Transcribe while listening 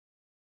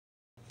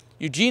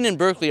Eugene and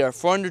Berkeley are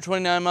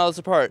 429 miles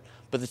apart,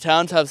 but the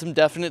towns have some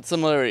definite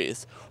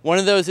similarities. One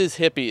of those is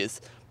hippies.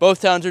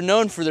 Both towns are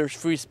known for their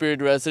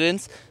free-spirited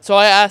residents, so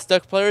I asked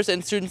Duck players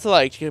and students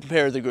alike to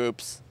compare the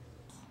groups.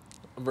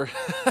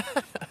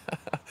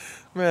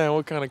 Man,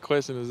 what kind of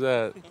question is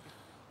that?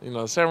 You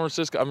know, San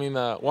Francisco,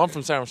 well, I'm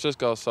from San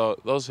Francisco, so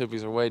those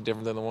hippies are way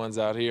different than the ones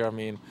out here. I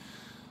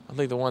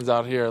think the ones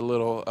out here are a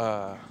little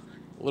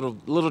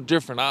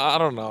different. I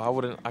don't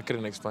know. I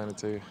couldn't explain it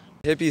to you.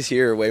 Hippies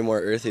here are way more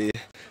earthy.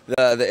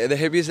 The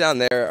hippies down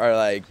there are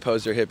like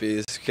poser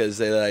hippies because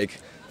they like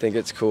think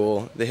it's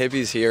cool. The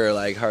hippies here are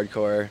like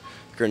hardcore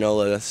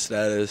granola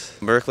status.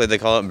 Berkeley, they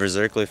call it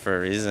Berserkly for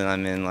a reason.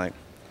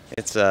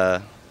 It's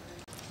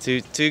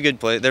two good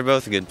places. They're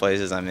both good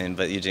places.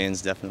 But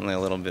Eugene's definitely a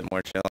little bit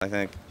more chill, I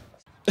think.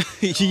 I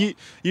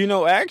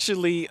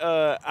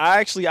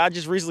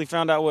just recently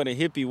found out what a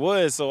hippie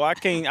was, so I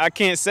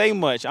can't say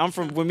much.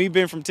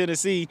 Being from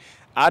Tennessee,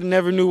 I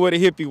never knew what a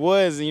hippie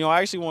was, and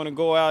I actually want to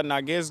go out and I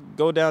guess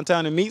go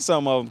downtown and meet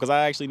some of them because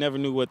I actually never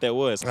knew what that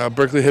was.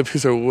 Berkeley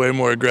hippies are way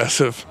more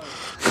aggressive,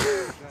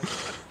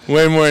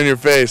 way more in your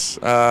face.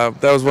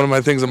 That was one of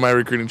my things on my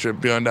recruiting trip,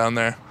 going down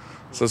there.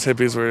 So those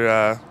hippies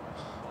were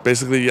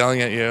basically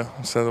yelling at you,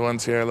 so the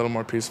ones here are a little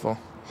more peaceful.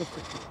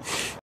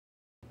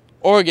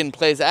 Oregon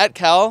plays at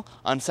Cal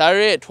on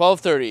Saturday at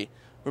 12:30.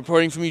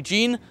 Reporting from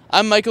Eugene,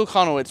 I'm Mike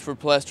Konowitz for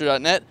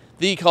Palestra.net,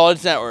 the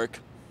College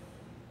Network.